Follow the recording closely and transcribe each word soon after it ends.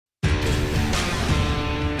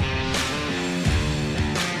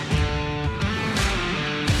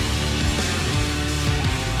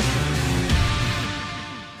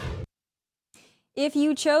If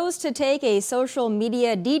you chose to take a social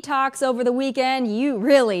media detox over the weekend, you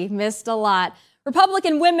really missed a lot.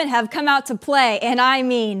 Republican women have come out to play, and I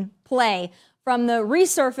mean play. From the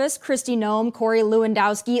resurfaced Kristi Noem, Corey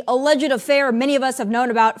Lewandowski alleged affair many of us have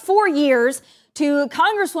known about for years, to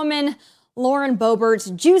Congresswoman Lauren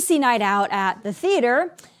Boebert's juicy night out at the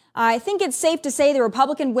theater. I think it's safe to say the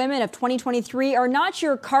Republican women of 2023 are not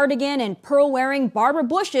your cardigan and pearl-wearing Barbara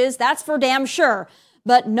Bushes, that's for damn sure.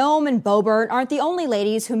 But Noem and Boebert aren't the only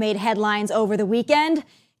ladies who made headlines over the weekend.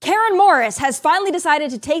 Karen Morris has finally decided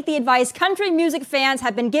to take the advice country music fans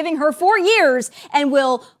have been giving her for years and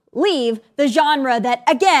will leave the genre that,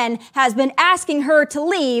 again, has been asking her to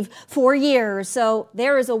leave for years. So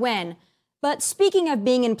there is a win. But speaking of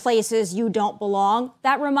being in places you don't belong,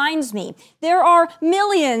 that reminds me, there are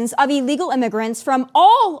millions of illegal immigrants from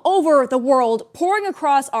all over the world pouring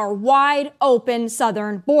across our wide open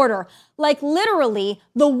southern border. Like literally,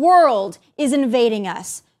 the world is invading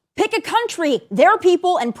us. Pick a country, their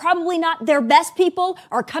people, and probably not their best people,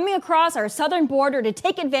 are coming across our southern border to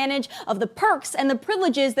take advantage of the perks and the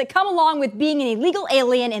privileges that come along with being an illegal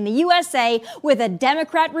alien in the USA with a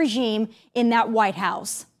Democrat regime in that White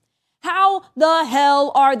House. How the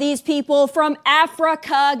hell are these people from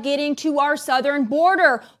Africa getting to our southern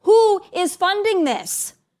border? Who is funding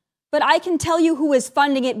this? But I can tell you who is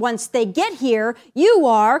funding it once they get here. You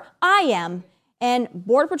are, I am. And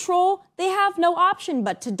Border Patrol, they have no option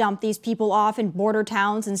but to dump these people off in border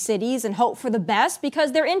towns and cities and hope for the best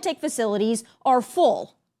because their intake facilities are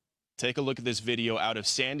full. Take a look at this video out of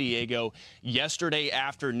San Diego yesterday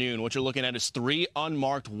afternoon. What you're looking at is 3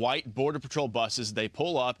 unmarked white Border Patrol buses. They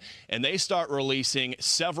pull up and they start releasing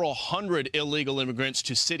several hundred illegal immigrants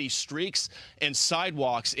to city streets and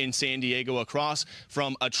sidewalks in San Diego across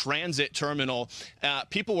from a transit terminal.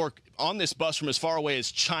 People were on this bus from as far away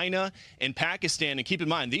as China and Pakistan. And keep in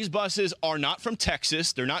mind, these buses are not from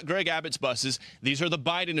Texas. They're not Greg Abbott's buses. These are the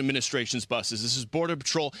Biden administration's buses. This is Border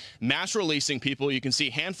Patrol mass releasing people. You can see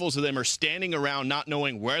handfuls of them are standing around not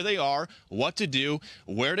knowing where they are, what to do,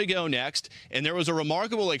 where to go next. And there was a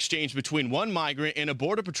remarkable exchange between one migrant and a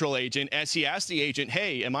Border Patrol agent as he asked the agent,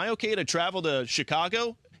 "Hey, am I okay to travel to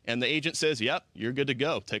Chicago?" And the agent says, "Yep, you're good to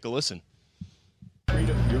go." Take a listen.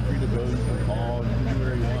 You're free to go to call,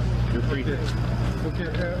 anywhere you want. You're free to.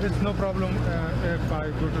 Okay, it's no problem if I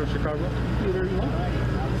go to Chicago. Anywhere you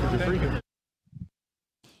want. You're free to.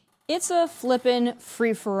 It's a flippin'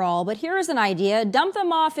 free-for-all, but here's an idea. Dump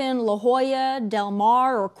them off in La Jolla, Del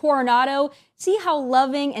Mar, or Coronado. See how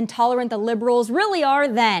loving and tolerant the liberals really are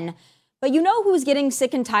then. But you know who's getting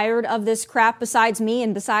sick and tired of this crap besides me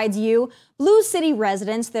and besides you? Blue City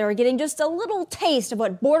residents that are getting just a little taste of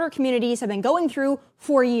what border communities have been going through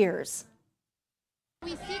for years.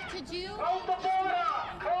 We seek to do, and what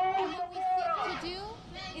we seek to do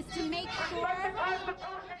is to make sure that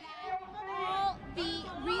all the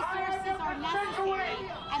resources are necessary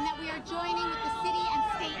and that we are joining with the city and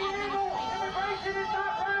state administrators.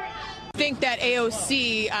 I think that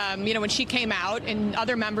AOC, when she came out and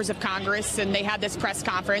other members of Congress and they had this press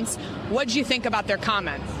conference, what did you think about their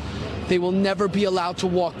comments? They will never be allowed to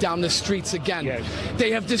walk down the streets again. Yes.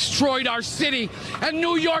 They have destroyed our city, and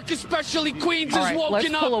New York, especially Queens, is woken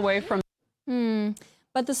let's up. Pull away from.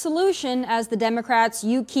 But the solution, as the Democrats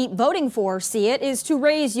you keep voting for see it, is to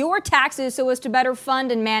raise your taxes so as to better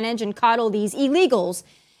fund and manage and coddle these illegals.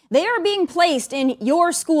 They are being placed in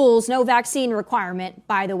your schools, no vaccine requirement,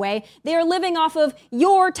 by the way. They are living off of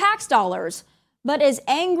your tax dollars. But as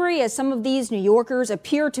angry as some of these New Yorkers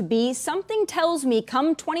appear to be, something tells me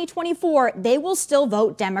come 2024, they will still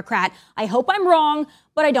vote Democrat. I hope I'm wrong,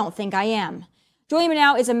 but I don't think I am. Joining me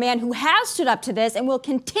now is a man who has stood up to this and will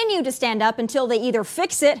continue to stand up until they either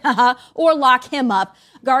fix it or lock him up.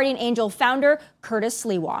 Guardian Angel founder Curtis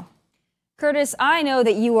Sliwa. Curtis, I know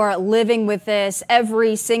that you are living with this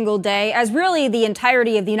every single day, as really the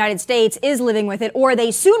entirety of the United States is living with it, or they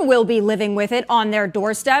soon will be living with it on their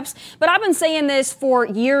doorsteps. But I've been saying this for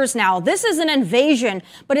years now. This is an invasion,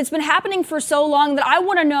 but it's been happening for so long that I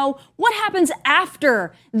want to know what happens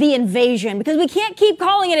after the invasion, because we can't keep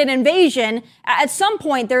calling it an invasion. At some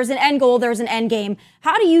point, there's an end goal, there's an end game.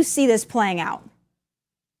 How do you see this playing out?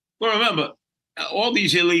 Well, remember, all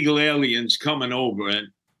these illegal aliens coming over, and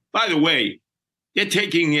by the way, they're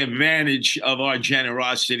taking advantage of our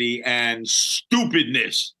generosity and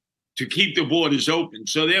stupidness to keep the borders open.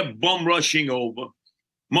 So they're bum rushing over.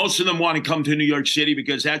 Most of them want to come to New York City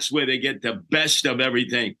because that's where they get the best of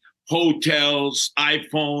everything. Hotels,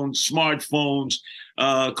 iPhones, smartphones,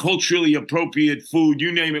 culturally appropriate food,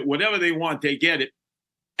 you name it, whatever they want, they get it.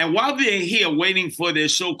 And while they're here waiting for their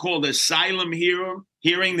so-called asylum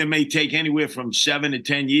hearing that may take anywhere from 7 to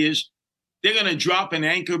 10 years, They're going to drop an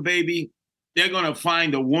anchor baby. They're going to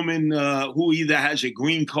find a woman who either has a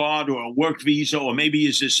green card or a work visa or maybe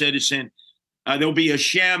is a citizen. There'll be a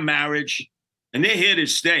sham marriage, and they're here to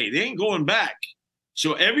stay. They ain't going back.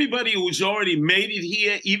 So everybody who's already made it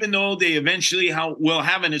here, even though they eventually will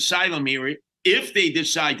have an asylum here, if they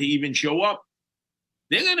decide to even show up,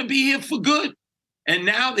 they're going to be here for good. And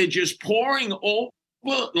now they're just pouring over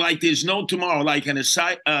like there's no tomorrow, like a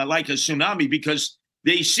tsunami, because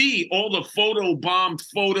they see all the photo-bombed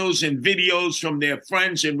photos and videos from their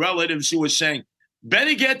friends and relatives who are saying,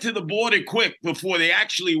 better get to the border quick before they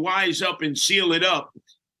actually wise up and seal it up.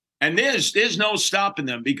 And there's no stopping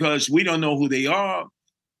them because we don't know who they are.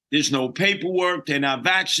 There's no paperwork. They're not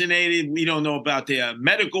vaccinated. We don't know about their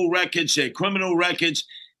medical records, their criminal records.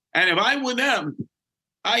 And if I were them,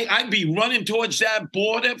 I'd be running towards that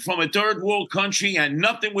border from a third world country and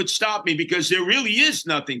nothing would stop me because there really is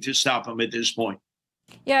nothing to stop them at this point.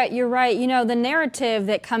 Yeah, you're right. You know, the narrative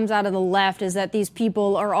that comes out of the left is that these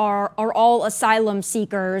people are all asylum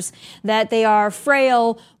seekers, that they are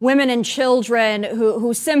frail women and children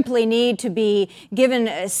who simply need to be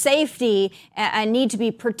given safety and need to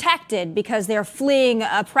be protected because they're fleeing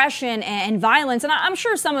oppression and violence. And I'm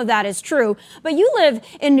sure some of that is true. But you live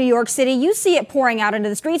in New York City. You see it pouring out into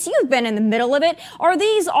the streets. You've been in the middle of it. Are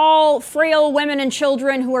these all frail women and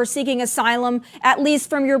children who are seeking asylum, at least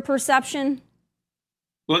from your perception?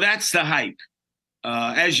 Well, that's the hype.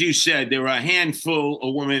 As you said, there are a handful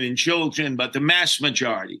of women and children, but the mass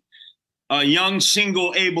majority are young,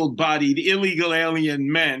 single, able-bodied, illegal alien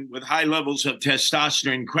men with high levels of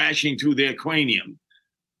testosterone crashing through their cranium,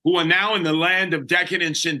 who are now in the land of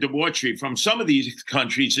decadence and debauchery from some of these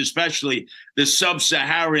countries, especially the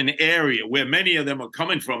sub-Saharan area, where many of them are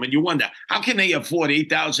coming from. And you wonder, how can they afford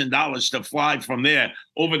 $8,000 to fly from there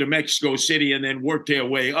over to Mexico City and then work their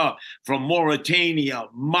way up from Mauritania,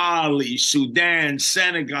 Mali, Sudan,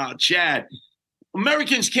 Senegal, Chad?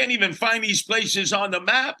 Americans can't even find these places on the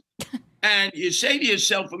map. And you say to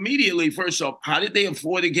yourself immediately, first off, how did they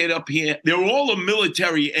afford to get up here? They're all of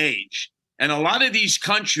military age. And a lot of these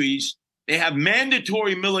countries, they have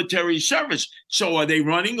mandatory military service. So are they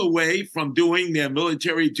running away from doing their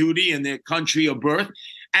military duty in their country of birth?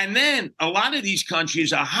 And then a lot of these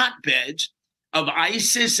countries are hotbeds of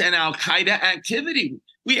ISIS and Al-Qaeda activity.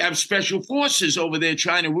 We have special forces over there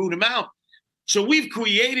trying to root them out. So we've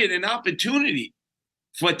created an opportunity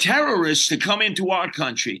for terrorists to come into our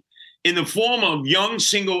country in the form of young,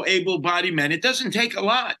 single, able-bodied men. It doesn't take a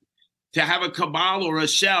lot to have a cabal or a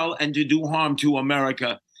cell and to do harm to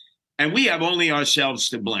America. And we have only ourselves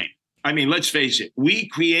to blame. I mean, let's face it. We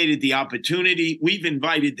created the opportunity. We've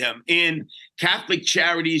invited them in. Catholic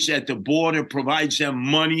Charities at the border provides them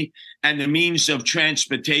money and the means of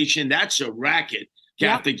transportation. That's a racket,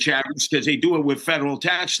 Catholic Charities, because they do it with federal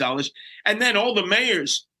tax dollars. And then all the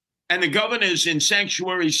mayors and the governors in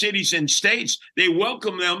sanctuary cities and states, they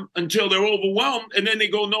welcome them until they're overwhelmed. And then they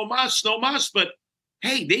go, no mas, no mas. But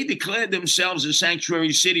hey, they declared themselves a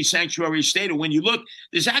sanctuary city, sanctuary state. And when you look,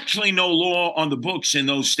 there's actually no law on the books in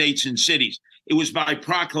those states and cities. It was by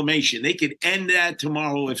proclamation. They could end that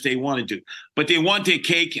tomorrow if they wanted to. But they want their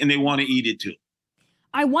cake and they want to eat it too.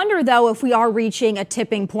 I wonder, though, if we are reaching a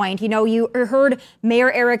tipping point. You know, you heard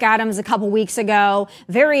Mayor Eric Adams a couple weeks ago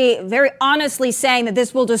very, very honestly saying that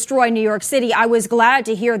this will destroy New York City. I was glad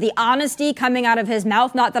to hear the honesty coming out of his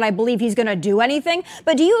mouth. Not that I believe he's going to do anything,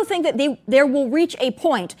 but do you think that there will reach a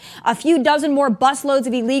point, a few dozen more busloads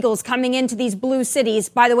of illegals coming into these blue cities?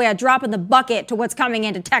 By the way, a drop in the bucket to what's coming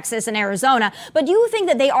into Texas and Arizona. But do you think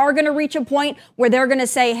that they are going to reach a point where they're going to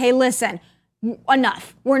say, hey, listen,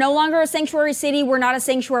 enough. We're no longer a sanctuary city. We're not a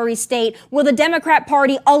sanctuary state. Will the Democrat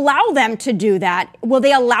Party allow them to do that? Will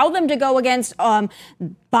they allow them to go against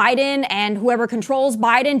Biden and whoever controls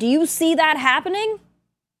Biden? Do you see that happening?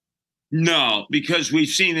 No, because we've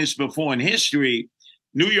seen this before in history.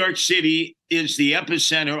 New York City is the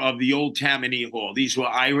epicenter of the old Tammany Hall. These were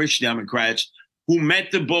Irish Democrats who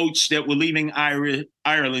met the boats that were leaving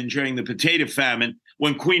Ireland during the potato famine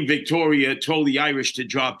when Queen Victoria told the Irish to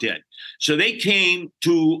drop dead. So they came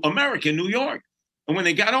to America, New York. And when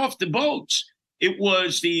they got off the boats, it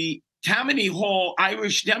was the Tammany Hall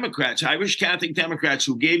Irish Democrats, Irish Catholic Democrats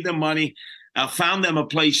who gave them money, found them a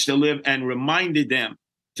place to live and reminded them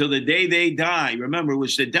till the day they die. Remember, it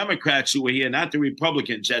was the Democrats who were here, not the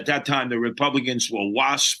Republicans. At that time, the Republicans were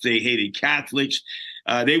WASP. They hated Catholics.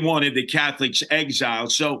 They wanted the Catholics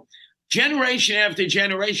exiled. So generation after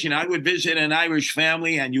generation, I would visit an Irish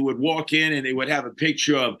family and you would walk in and they would have a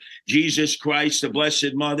picture of Jesus Christ, the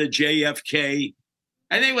Blessed Mother, JFK,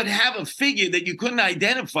 and they would have a figure that you couldn't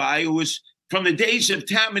identify who was from the days of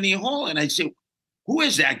Tammany Hall. And I'd say, Who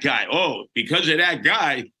is that guy? Oh, because of that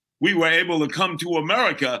guy, we were able to come to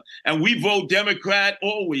America, and we vote Democrat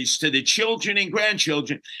always to the children and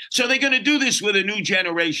grandchildren. So they're going to do this with a new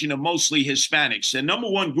generation of mostly Hispanics. The number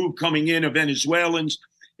one group coming in are Venezuelans.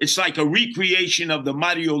 It's like a recreation of the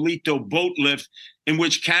Mariolito boat lift in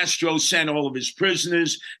which Castro sent all of his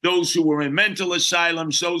prisoners, those who were in mental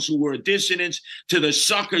asylums, those who were dissidents, to the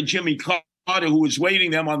sucker Jimmy Carter, who was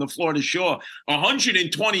waiting them on the Florida shore,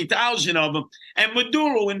 120,000 of them. And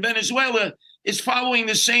Maduro in Venezuela is following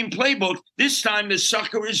the same playbook. This time, the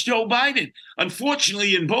sucker is Joe Biden.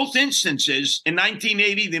 Unfortunately, in both instances, in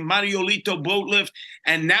 1980, the Mariolito boat lift,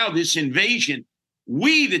 and now this invasion,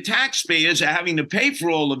 we, the taxpayers, are having to pay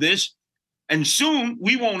for all of this. And soon,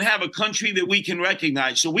 we won't have a country that we can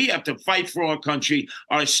recognize. So we have to fight for our country,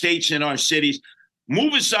 our states, and our cities.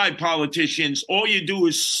 Move aside, politicians. All you do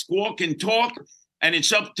is squawk and talk, and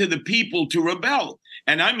it's up to the people to rebel.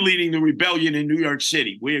 And I'm leading the rebellion in New York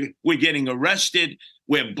City. We're getting arrested.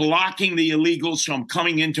 We're blocking the illegals from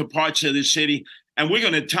coming into parts of the city. And we're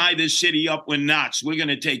going to tie this city up with knots. We're going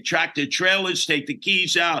to take tractor trailers, take the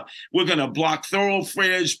keys out. We're going to block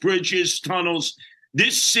thoroughfares, bridges, tunnels.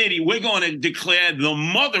 This city, we're going to declare the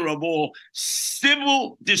mother of all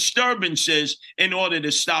civil disturbances in order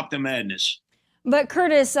to stop the madness. But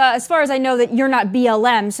Curtis, as far as I know that you're not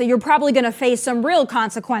BLM, so you're probably going to face some real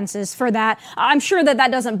consequences for that. I'm sure that that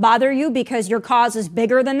doesn't bother you because your cause is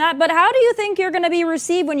bigger than that. But how do you think you're going to be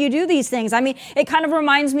received when you do these things? I mean, it kind of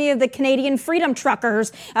reminds me of the Canadian freedom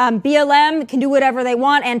truckers. BLM can do whatever they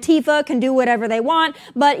want. Antifa can do whatever they want.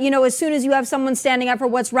 But, you know, as soon as you have someone standing up for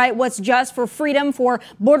what's right, what's just, for freedom, for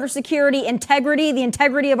border security, integrity, the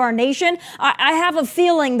integrity of our nation, I have a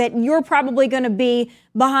feeling that you're probably going to be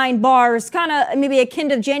behind bars, kind of maybe akin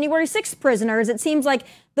to January 6th prisoners. It seems like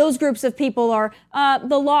those groups of people are,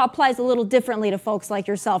 the law applies a little differently to folks like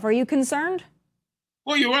yourself. Are you concerned?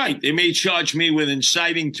 Well, you're right. They may charge me with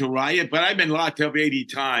inciting to riot, but I've been locked up 80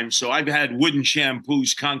 times. So I've had wooden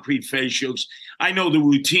shampoos, concrete facials. I know the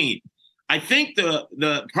routine. I think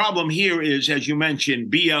the problem here is, as you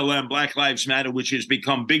mentioned, BLM, Black Lives Matter, which has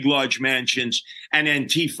become big, large mansions, and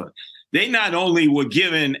Antifa. They not only were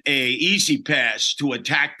given an easy pass to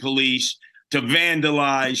attack police, to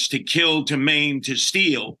vandalize, to kill, to maim, to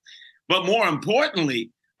steal, but more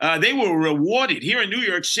importantly, they were rewarded. Here in New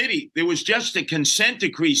York City, there was just a consent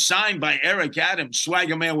decree signed by Eric Adams,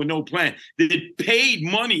 swagger man with no plan, that paid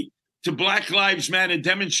money to Black Lives Matter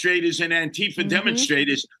demonstrators and Antifa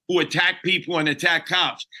demonstrators who attack people and attack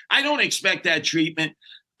cops. I don't expect that treatment.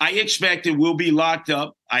 I expect it will be locked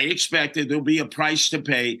up. I expect that there'll be a price to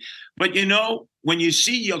pay. But, you know, when you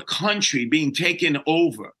see your country being taken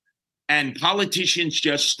over and politicians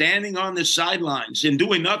just standing on the sidelines and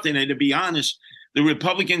doing nothing, and to be honest, the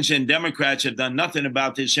Republicans and Democrats have done nothing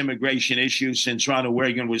about this immigration issue since Ronald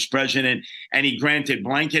Reagan was president, and he granted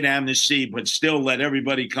blanket amnesty, but still let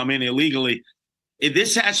everybody come in illegally.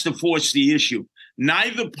 This has to force the issue.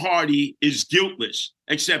 Neither party is guiltless,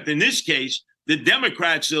 except in this case, the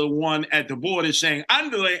Democrats are the one at the border saying,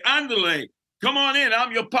 andale, andale, come on in,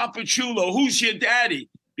 I'm your Papa Chulo, who's your daddy?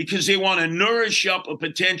 Because they want to nourish up a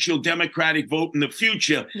potential Democratic vote in the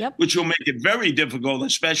future, which will make it very difficult,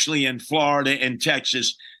 especially in Florida and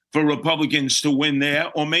Texas, for Republicans to win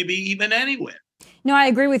there or maybe even anywhere. No, I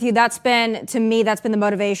agree with you. That's been the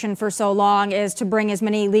motivation for so long, is to bring as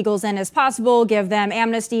many illegals in as possible, give them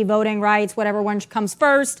amnesty, voting rights, whatever one comes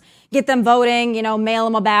first, get them voting, you know, mail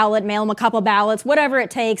them a ballot, mail them a couple ballots, whatever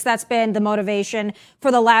it takes. That's been the motivation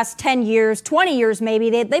for the last 10 years, 20 years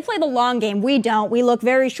maybe. They play the long game. We don't. We look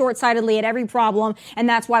very short-sightedly at every problem, and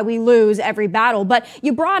that's why we lose every battle. But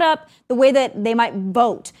you brought up the way that they might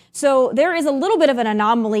vote. So there is a little bit of an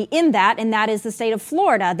anomaly in that, and that is the state of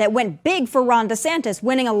Florida that went big for Ron DeSantis,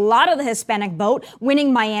 winning a lot of the Hispanic vote,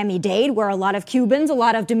 winning Miami-Dade, where a lot of Cubans, a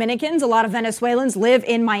lot of Dominicans, a lot of Venezuelans live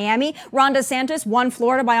in Miami. Ron DeSantis won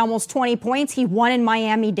Florida by almost 20 points. He won in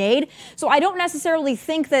Miami-Dade. So I don't necessarily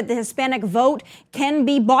think that the Hispanic vote can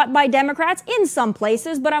be bought by Democrats in some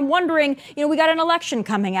places, but I'm wondering, you know, we got an election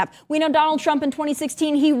coming up. We know Donald Trump in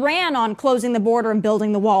 2016, he ran on closing the border and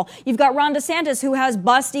building the wall. You've got Ron DeSantis, who has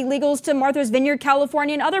bussed illegals to Martha's Vineyard,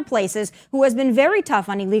 California, and other places, who has been very tough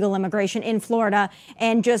on illegal immigration in Florida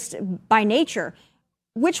and just by nature.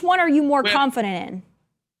 Which one are you more confident in?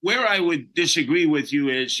 Where I would disagree with you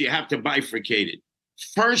is you have to bifurcate it.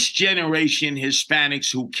 First generation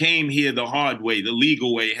Hispanics who came here the hard way, the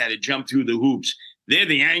legal way, had to jump through the hoops. They're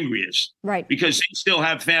the angriest. Right. Because they still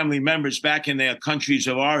have family members back in their countries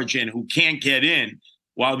of origin who can't get in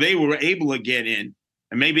while they were able to get in.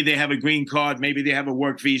 And maybe they have a green card, maybe they have a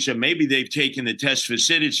work visa, maybe they've taken the test for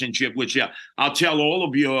citizenship, which I'll tell all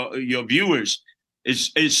of your viewers,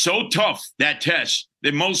 is so tough, that test,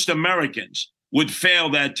 that most Americans would fail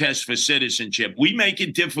that test for citizenship. We make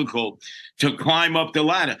it difficult to climb up the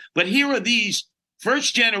ladder. But here are these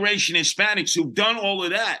first-generation Hispanics who've done all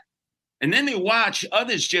of that. And then they watch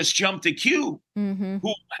others just jump the queue,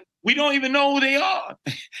 who we don't even know who they are.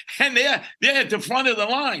 And they're at the front of the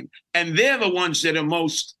line. And they're the ones that are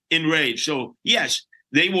most enraged. So, yes,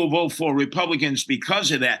 they will vote for Republicans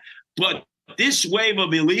because of that. But this wave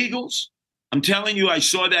of illegals, I'm telling you, I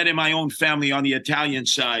saw that in my own family on the Italian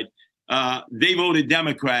side. They voted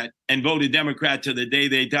Democrat and voted Democrat to the day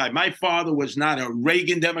they died. My father was not a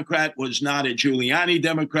Reagan Democrat, was not a Giuliani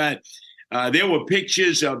Democrat. There were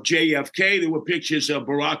pictures of JFK. There were pictures of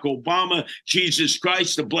Barack Obama, Jesus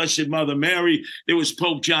Christ, the Blessed Mother Mary. There was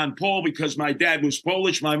Pope John Paul because my dad was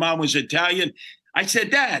Polish. My mom was Italian. I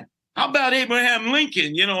said, Dad, how about Abraham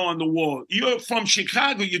Lincoln, on the wall? You're from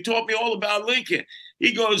Chicago. You taught me all about Lincoln.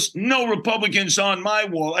 He goes, no Republicans on my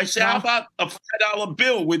wall. I said, how about a $5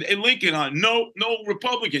 bill with a Lincoln on? No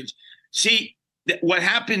Republicans. See, what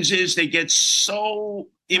happens is they get so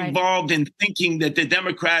involved in thinking that the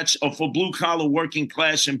Democrats are for blue collar, working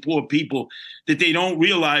class and poor people that they don't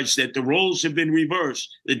realize that the roles have been reversed.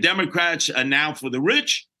 The Democrats are now for the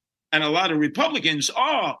rich, and a lot of Republicans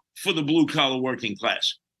are for the blue collar, working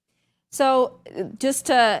class. So just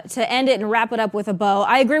to end it and wrap it up with a bow,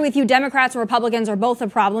 I agree with you. Democrats and Republicans are both a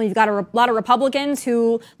problem. You've got a lot of Republicans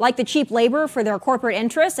who like the cheap labor for their corporate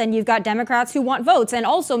interests, and you've got Democrats who want votes and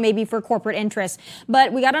also maybe for corporate interests.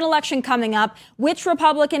 But we got an election coming up. Which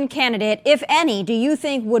Republican candidate, if any, do you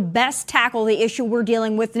think would best tackle the issue we're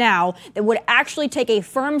dealing with now that would actually take a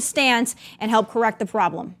firm stance and help correct the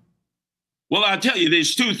problem? Well, I'll tell you,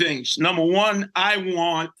 there's two things. Number one, I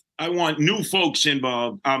want new folks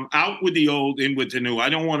involved. I'm out with the old, in with the new. I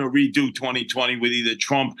don't want to redo 2020 with either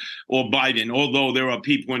Trump or Biden, although there are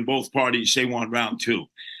people in both parties say want round two.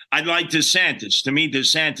 I'd like DeSantis. To me,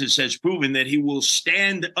 DeSantis has proven that he will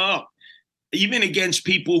stand up even against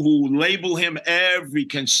people who label him every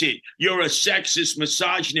conceit. You're a sexist,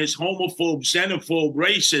 misogynist, homophobe, xenophobe,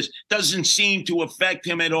 racist. Doesn't seem to affect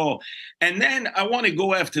him at all. And then I want to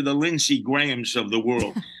go after the Lindsey Grahams of the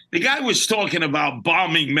world. The guy was talking about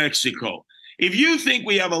bombing Mexico. If you think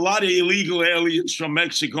we have a lot of illegal aliens from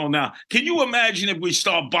Mexico now, can you imagine if we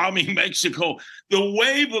start bombing Mexico? The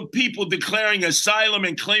wave of people declaring asylum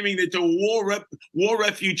and claiming that they're war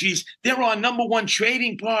refugees, they're our number one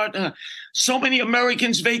trading partner. So many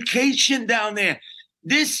Americans vacation down there.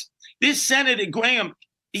 This Senator Graham,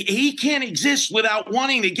 he can't exist without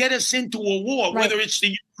wanting to get us into a war, whether it's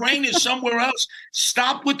the Ukraine or somewhere else.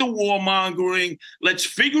 Stop with the warmongering. Let's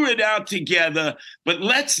figure it out together. But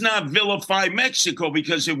let's not vilify Mexico,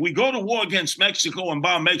 because if we go to war against Mexico and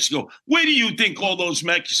bomb Mexico, where do you think all those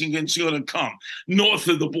Mexicans are going to come? North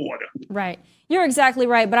of the border. Right. You're exactly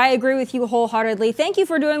right, but I agree with you wholeheartedly. Thank you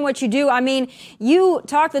for doing what you do. I mean, you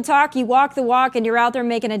talk the talk, you walk the walk, and you're out there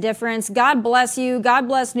making a difference. God bless you. God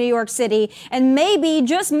bless New York City. And maybe,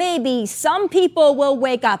 just maybe, some people will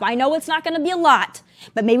wake up. I know it's not going to be a lot,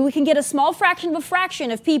 but maybe we can get a small fraction of a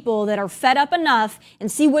fraction of people that are fed up enough and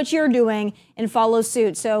see what you're doing and follow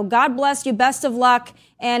suit. So God bless you. Best of luck.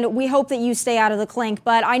 And we hope that you stay out of the clink.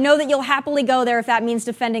 But I know that you'll happily go there if that means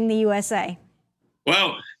defending the USA.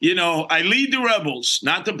 Well, I lead the rebels,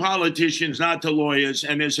 not the politicians, not the lawyers.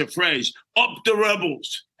 And there's a phrase, up the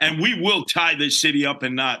rebels. And we will tie this city up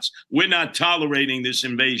in knots. We're not tolerating this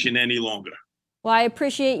invasion any longer. Well, I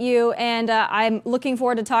appreciate you. And I'm looking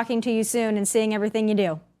forward to talking to you soon and seeing everything you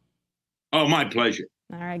do. Oh, my pleasure.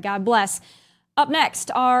 All right. God bless. Up next,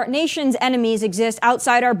 our nation's enemies exist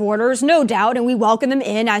outside our borders, no doubt, and we welcome them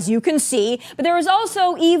in, as you can see. But there is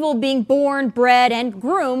also evil being born, bred, and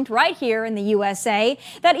groomed right here in the USA.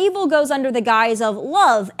 That evil goes under the guise of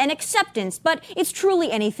love and acceptance, but it's truly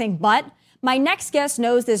anything but. My next guest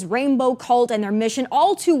knows this rainbow cult and their mission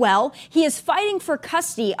all too well. He is fighting for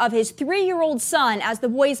custody of his 3-year-old son as the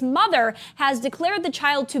boy's mother has declared the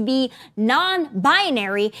child to be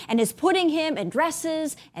non-binary and is putting him in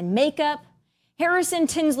dresses and makeup. Harrison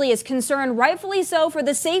Tinsley is concerned, rightfully so, for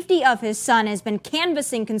the safety of his son, has been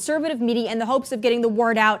canvassing conservative media in the hopes of getting the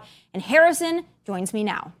word out. And Harrison joins me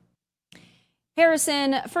now.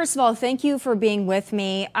 Harrison, first of all, thank you for being with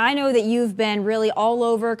me. I know that you've been really all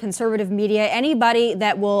over conservative media. Anybody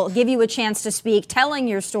that will give you a chance to speak, telling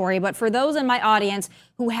your story. But for those in my audience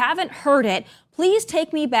who haven't heard it, please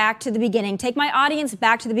take me back to the beginning. Take my audience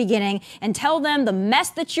back to the beginning and tell them the mess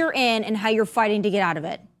that you're in and how you're fighting to get out of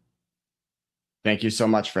it. Thank you so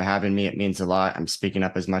much for having me. It means a lot. I'm speaking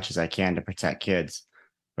up as much as I can to protect kids.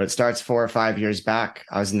 But it starts 4 or 5 years back.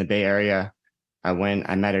 I was in the Bay Area. I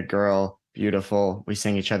met a girl beautiful. We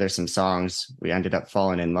sang each other some songs. We ended up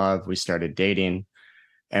falling in love. We started dating,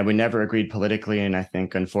 and we never agreed politically. And I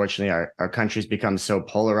think, unfortunately, our country's become so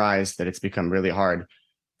polarized that it's become really hard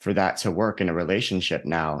for that to work in a relationship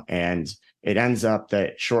now. And it ends up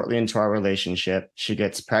that shortly into our relationship, she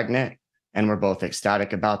gets pregnant, and we're both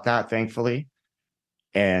ecstatic about that, thankfully.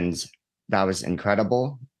 And that was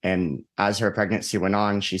incredible. And as her pregnancy went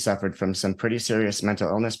on, she suffered from some pretty serious mental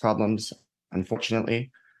illness problems, unfortunately.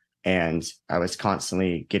 And I was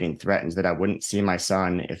constantly getting threatened that I wouldn't see my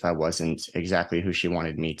son if I wasn't exactly who she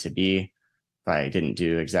wanted me to be, if I didn't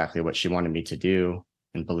do exactly what she wanted me to do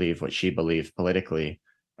and believe what she believed politically,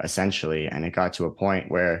 essentially. And it got to a point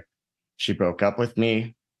where she broke up with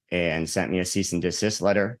me and sent me a cease and desist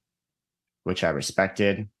letter, which I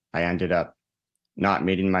respected. I ended up not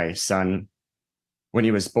meeting my son when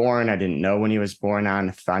he was born. I didn't know when he was born.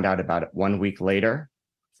 I found out about it 1 week later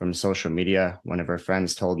from social media. One of her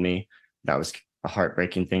friends told me. That was a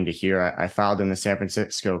heartbreaking thing to hear. I filed in the San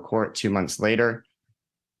Francisco court 2 months later,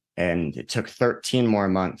 and it took 13 more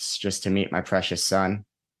months just to meet my precious son.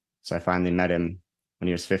 So I finally met him when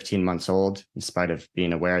he was 15 months old, in spite of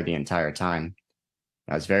being aware the entire time.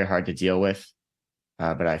 That was very hard to deal with,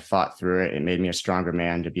 but I fought through it. It made me a stronger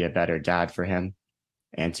man to be a better dad for him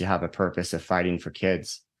and to have a purpose of fighting for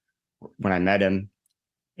kids. When I met him,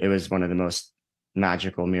 it was one of the most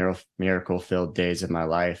magical, miracle-filled days of my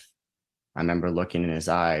life. I remember looking in his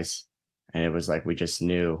eyes, and it was like we just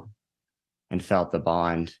knew and felt the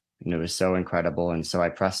bond, and it was so incredible. And so I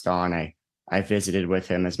pressed on. I visited with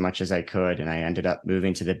him as much as I could, and I ended up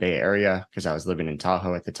moving to the Bay Area because I was living in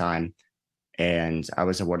Tahoe at the time. And I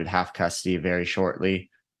was awarded half custody very shortly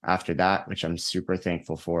after that, which I'm super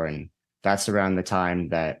thankful for. And that's around the time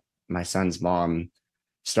that my son's mom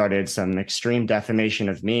started some extreme defamation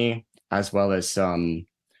of me, as well as some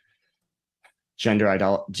gender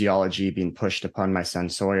ideology being pushed upon my son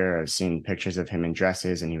Sawyer. I've seen pictures of him in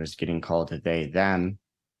dresses, and he was getting called a they, them.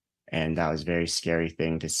 And that was a very scary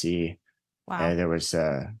thing to see. Wow. There was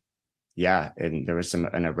an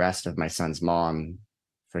arrest of my son's mom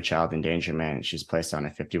for child endangerment. She was placed on a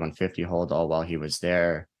 5150 hold all while he was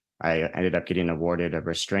there. I ended up getting awarded a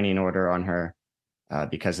restraining order on her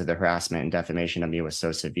because of the harassment and defamation of me was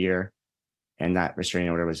so severe, and that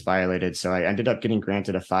restraining order was violated. So I ended up getting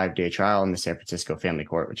granted a 5-day trial in the San Francisco Family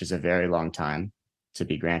Court, which is a very long time to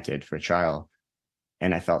be granted for trial.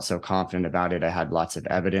 And I felt so confident about it. I had lots of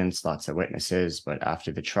evidence, lots of witnesses, but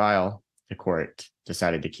after the trial, the court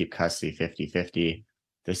decided to keep custody 50-50.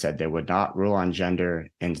 They said they would not rule on gender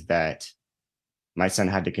and that my son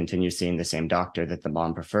had to continue seeing the same doctor that the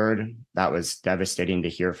mom preferred. That was devastating to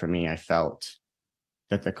hear for me. I felt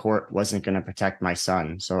that the court wasn't going to protect my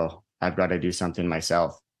son, so I've got to do something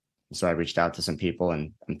myself. So I reached out to some people,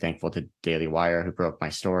 and I'm thankful to Daily Wire who broke my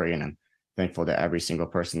story, and I'm thankful to every single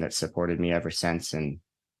person that supported me ever since. And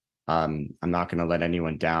I'm not going to let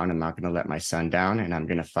anyone down. I'm not going to let my son down, and I'm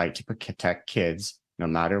going to fight to protect kids no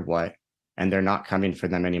matter what. And they're not coming for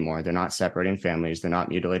them anymore. They're not separating families. They're not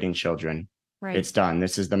mutilating children. Right. It's done.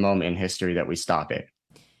 This is the moment in history that we stop it.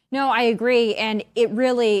 No, I agree. And it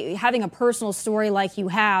really, having a personal story like you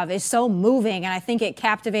have is so moving. And I think it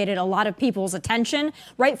captivated a lot of people's attention,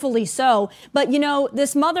 rightfully so. But, you know,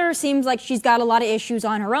 this mother seems like she's got a lot of issues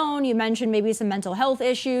on her own. You mentioned maybe some mental health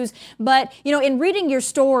issues. But, you know, in reading your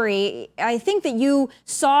story, I think that you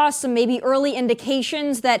saw some maybe early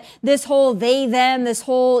indications that this whole they, them, this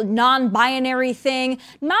whole non-binary thing,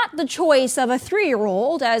 not the choice of a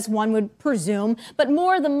 3-year-old, as one would presume, but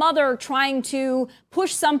more the mother trying to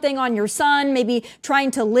push something on your son, maybe trying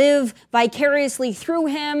to live vicariously through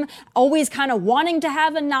him, always kind of wanting to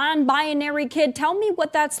have a non-binary kid. Tell me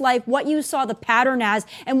what that's like, what you saw the pattern as,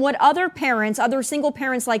 and what other parents, other single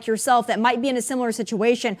parents like yourself that might be in a similar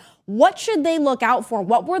situation, what should they look out for?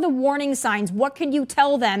 What were the warning signs? What could you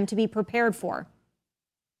tell them to be prepared for?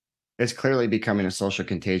 It's clearly becoming a social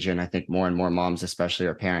contagion. I think more and more moms, especially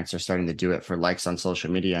our parents, are starting to do it for likes on social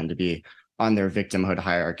media and to be on their victimhood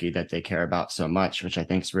hierarchy that they care about so much, which I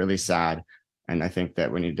think is really sad. And I think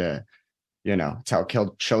that we need to, you know, tell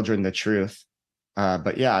children the truth.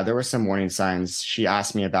 But yeah, there were some warning signs. She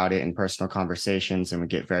asked me about it in personal conversations and would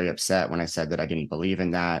get very upset when I said that I didn't believe in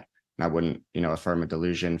that. And I wouldn't, you know, affirm a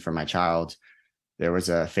delusion for my child. There was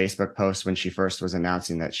a Facebook post when she first was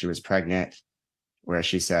announcing that she was pregnant, where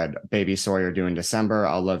she said, "Baby Sawyer due in December.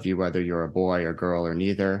 I'll love you whether you're a boy or girl or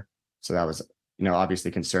neither." So that was, you know, obviously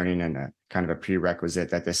concerning and a kind of a prerequisite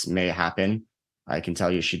that this may happen. I can tell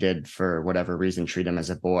you she did, for whatever reason, treat him as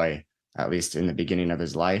a boy, at least in the beginning of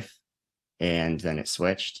his life. And then it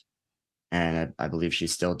switched. And I believe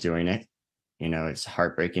she's still doing it. You know, it's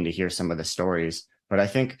heartbreaking to hear some of the stories. But I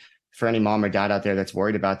think for any mom or dad out there that's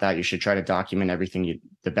worried about that, you should try to document everything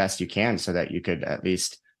the best you can so that you could at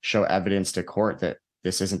least show evidence to court that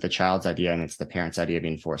this isn't the child's idea and it's the parent's idea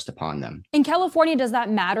being forced upon them. In California, does that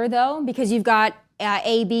matter, though? Because you've got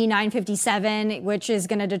AB 957, which is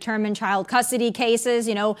going to determine child custody cases,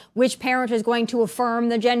 which parent is going to affirm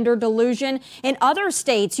the gender delusion. In other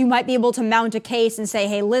states, you might be able to mount a case and say,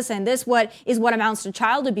 hey, listen, this is what amounts to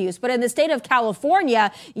child abuse. But in the state of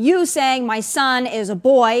California, you saying my son is a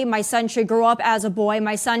boy, my son should grow up as a boy,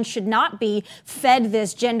 my son should not be fed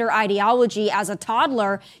this gender ideology as a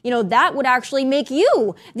toddler, that would actually make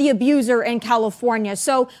you the abuser in California.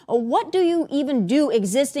 So what do you even do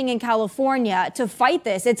existing in California to fight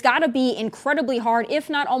this? It's got to be incredibly hard, if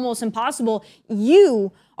not almost impossible.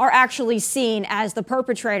 You are actually seen as the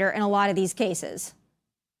perpetrator in a lot of these cases.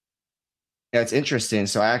 Yeah, it's interesting.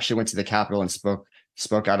 So I actually went to the Capitol and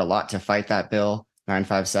spoke out a lot to fight that bill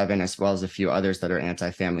 957, as well as a few others that are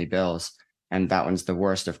anti-family bills. And that one's the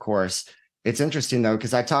worst, of course. It's interesting, though,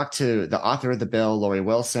 because I talked to the author of the bill, Lori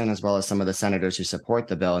Wilson, as well as some of the senators who support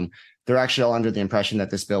the bill. And they're actually all under the impression that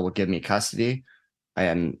this bill will give me custody.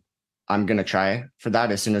 And I'm going to try for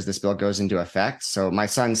that as soon as this bill goes into effect. So my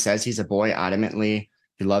son says he's a boy adamantly.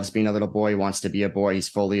 He loves being a little boy. He wants to be a boy. He's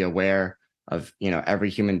fully aware of, every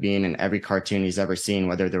human being and every cartoon he's ever seen,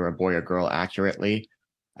 whether they're a boy or girl, accurately.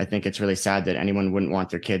 I think it's really sad that anyone wouldn't want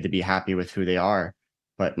their kid to be happy with who they are.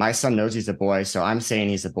 But my son knows he's a boy, so I'm saying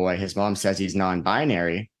he's a boy. His mom says he's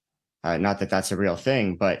non-binary. Not that that's a real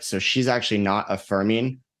thing, but so she's actually not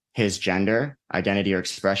affirming his gender identity or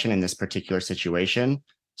expression in this particular situation.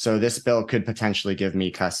 So this bill could potentially give me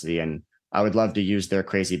custody, and I would love to use their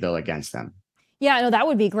crazy bill against them. Yeah, no, that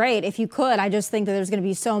would be great if you could. I just think that there's going to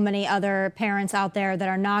be so many other parents out there that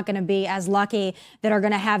are not going to be as lucky, that are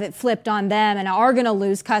going to have it flipped on them and are going to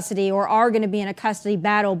lose custody or are going to be in a custody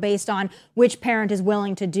battle based on which parent is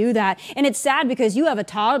willing to do that. And it's sad because you have a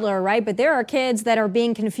toddler, right? But there are kids that are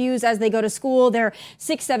being confused as they go to school. They're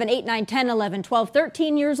 6, 7, 8, 9, 10, 11, 12,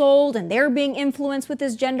 13 years old, and they're being influenced with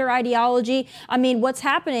this gender ideology. I mean, what's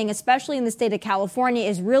happening, especially in the state of California,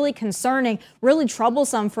 is really concerning, really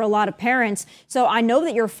troublesome for a lot of parents. So I know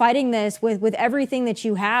that you're fighting this with everything that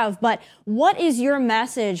you have, but what is your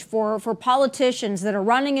message for politicians that are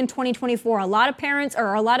running in 2024? A lot of parents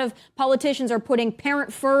or a lot of politicians are putting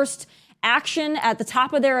parent first action at the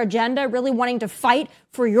top of their agenda, really wanting to fight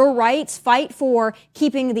for your rights, fight for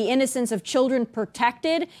keeping the innocence of children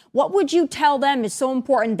protected. What would you tell them is so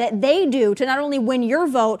important that they do to not only win your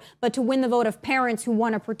vote, but to win the vote of parents who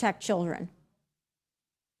want to protect children?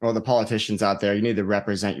 Well, the politicians out there, you need to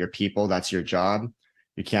represent your people. That's your job.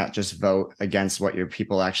 You can't just vote against what your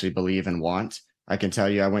people actually believe and want. I can tell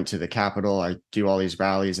you, I went to the Capitol. I do all these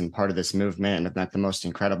rallies and part of this movement, and I've met the most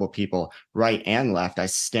incredible people, right and left. I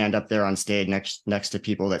stand up there on stage next to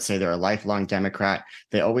people that say they're a lifelong Democrat.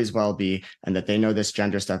 They always will be, and that they know this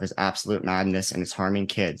gender stuff is absolute madness and it's harming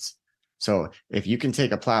kids. So if you can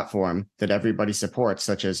take a platform that everybody supports,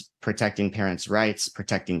 such as protecting parents' rights,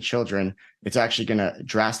 protecting children, it's actually going to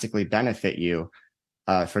drastically benefit you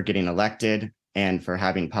for getting elected and for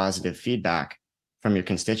having positive feedback from your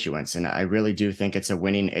constituents. And I really do think it's a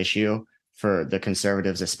winning issue for the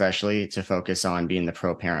conservatives, especially, to focus on being the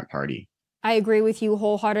pro-parent party. I agree with you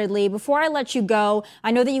wholeheartedly. Before I let you go, I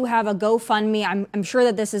know that you have a GoFundMe. I'm sure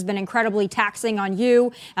that this has been incredibly taxing on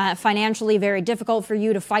you, financially very difficult for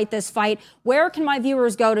you to fight this fight. Where can my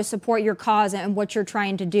viewers go to support your cause and what you're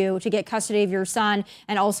trying to do to get custody of your son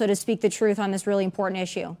and also to speak the truth on this really important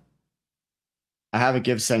issue? I have a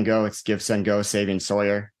Give, Send, Go. It's Give, Send, Go, Saving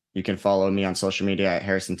Sawyer. You can follow me on social media at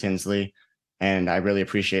Harrison Tinsley. And I really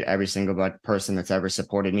appreciate every single person that's ever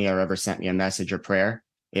supported me or ever sent me a message or prayer.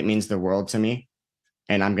 It means the world to me,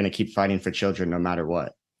 and I'm going to keep fighting for children no matter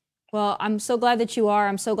what. Well, I'm so glad that you are.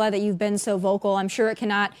 I'm so glad that you've been so vocal. I'm sure it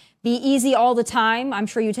cannot be easy all the time. I'm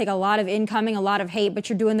sure you take a lot of incoming, a lot of hate, but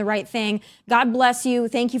you're doing the right thing. God bless you.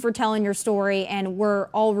 Thank you for telling your story, and we're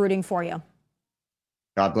all rooting for you.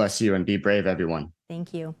 God bless you, and be brave, everyone.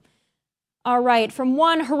 Thank you. All right, from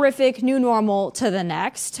one horrific new normal to the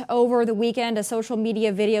next. Over the weekend, a social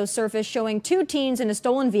media video surfaced showing 2 teens in a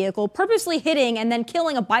stolen vehicle purposely hitting and then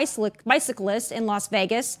killing a bicyclist in Las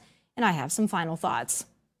Vegas. And I have some final thoughts.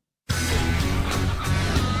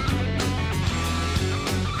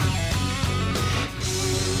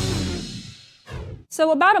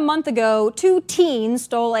 So about a month ago, 2 teens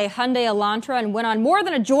stole a Hyundai Elantra and went on more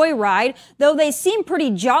than a joyride, though they seem pretty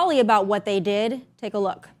jolly about what they did. Take a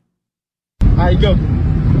look. All right, go.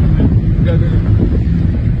 Go.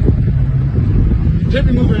 Keep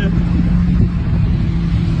it moving.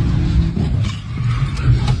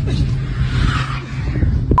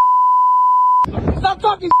 Stop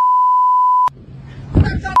talking.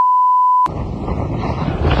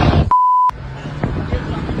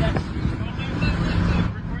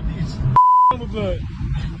 blood.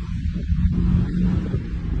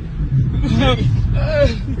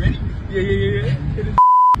 Ready? Yeah.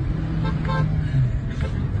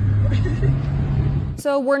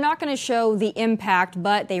 So we're not going to show the impact,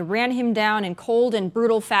 but they ran him down in cold and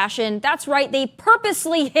brutal fashion. That's right, they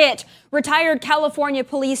purposely hit retired California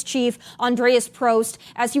Police Chief Andreas Prost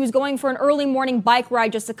as he was going for an early morning bike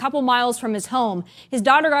ride just a couple miles from his home. His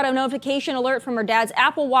daughter got a notification alert from her dad's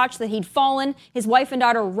Apple Watch that he'd fallen. His wife and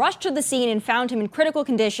daughter rushed to the scene and found him in critical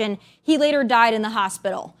condition. He later died in the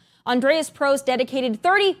hospital. Andreas Prost dedicated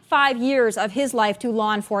 35 years of his life to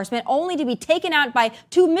law enforcement, only to be taken out by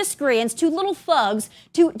two miscreants, two little thugs,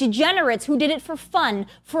 two degenerates who did it for fun,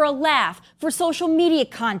 for a laugh, for social media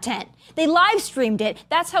content. They live streamed it.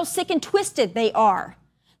 That's how sick and twisted they are.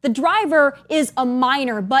 The driver is a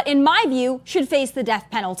minor, but in my view, should face the death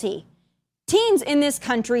penalty. Teens in this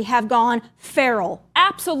country have gone feral,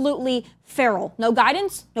 absolutely feral. No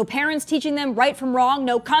guidance, no parents teaching them right from wrong,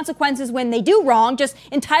 no consequences when they do wrong, just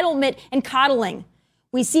entitlement and coddling.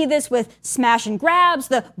 We see this with smash and grabs,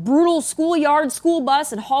 the brutal schoolyard, school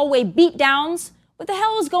bus, and hallway beatdowns. What the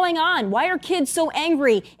hell is going on? Why are kids so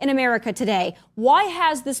angry in America today? Why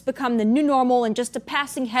has this become the new normal and just a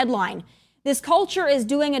passing headline? This culture is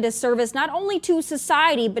doing a disservice not only to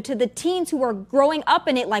society, but to the teens who are growing up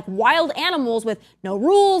in it like wild animals with no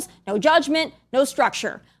rules, no judgment, no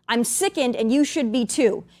structure. I'm sickened, and you should be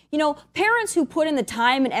too. You know, parents who put in the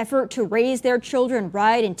time and effort to raise their children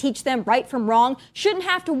right and teach them right from wrong shouldn't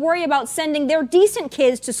have to worry about sending their decent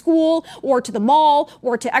kids to school or to the mall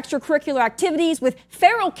or to extracurricular activities with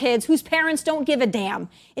feral kids whose parents don't give a damn.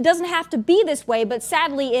 It doesn't have to be this way, but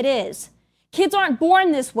sadly it is. Kids aren't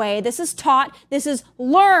born this way. This is taught. This is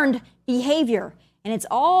learned behavior. And it's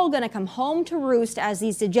all going to come home to roost as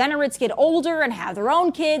these degenerates get older and have their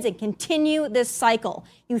own kids and continue this cycle.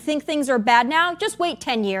 You think things are bad now? Just wait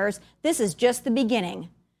 10 years. This is just the beginning.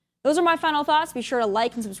 Those are my final thoughts. Be sure to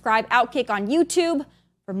like and subscribe Outkick on YouTube.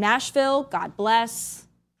 From Nashville, God bless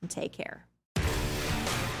and take care.